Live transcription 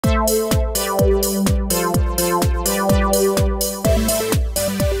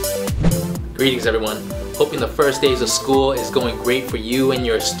Greetings everyone. Hoping the first days of school is going great for you and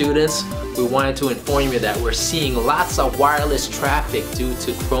your students. We wanted to inform you that we're seeing lots of wireless traffic due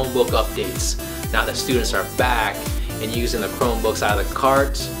to Chromebook updates. Now that students are back and using the Chromebooks out of the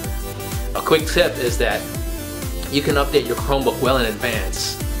cart, a quick tip is that you can update your Chromebook well in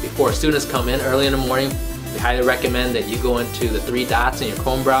advance. Before students come in early in the morning, we highly recommend that you go into the three dots in your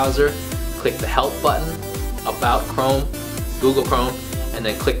Chrome browser, click the Help button, About Chrome, Google Chrome, and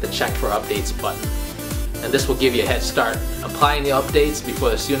then click the Check for Updates button. And this will give you a head start applying the updates before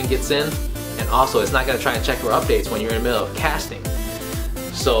the student gets in, and also it's not going to try and check for updates when you're in the middle of casting.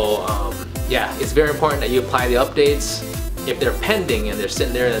 So yeah, it's very important that you apply the updates. If they're pending and they're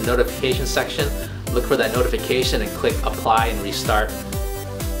sitting there in the notification section, look for that notification and click Apply and Restart.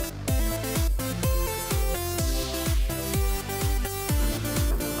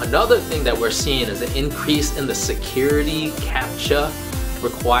 Another thing that we're seeing is an increase in the security CAPTCHA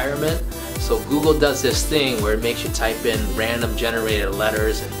requirement. So Google does this thing where it makes you type in random generated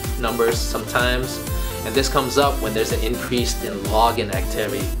letters and numbers sometimes, and this comes up when there's an increase in login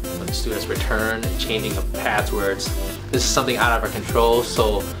activity, when the students return and changing of passwords. This is something out of our control,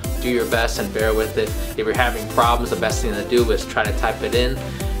 so do your best and bear with it. If you're having problems, the best thing to do is try to type it in,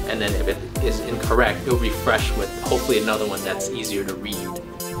 and then if it is incorrect, it'll refresh with hopefully another one that's easier to read.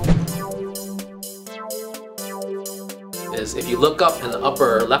 If you look up in the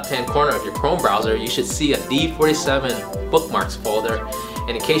upper left-hand corner of your Chrome browser, you should see a D47 Bookmarks folder.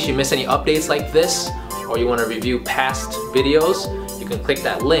 And in case you miss any updates like this, or you want to review past videos, you can click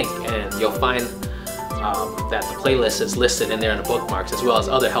that link and you'll find that the playlist is listed in there in the bookmarks, as well as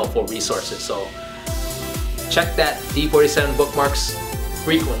other helpful resources. So check that D47 Bookmarks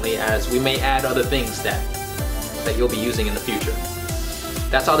frequently, as we may add other things that you'll be using in the future.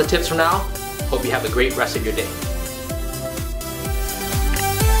 That's all the tips for now. Hope you have a great rest of your day.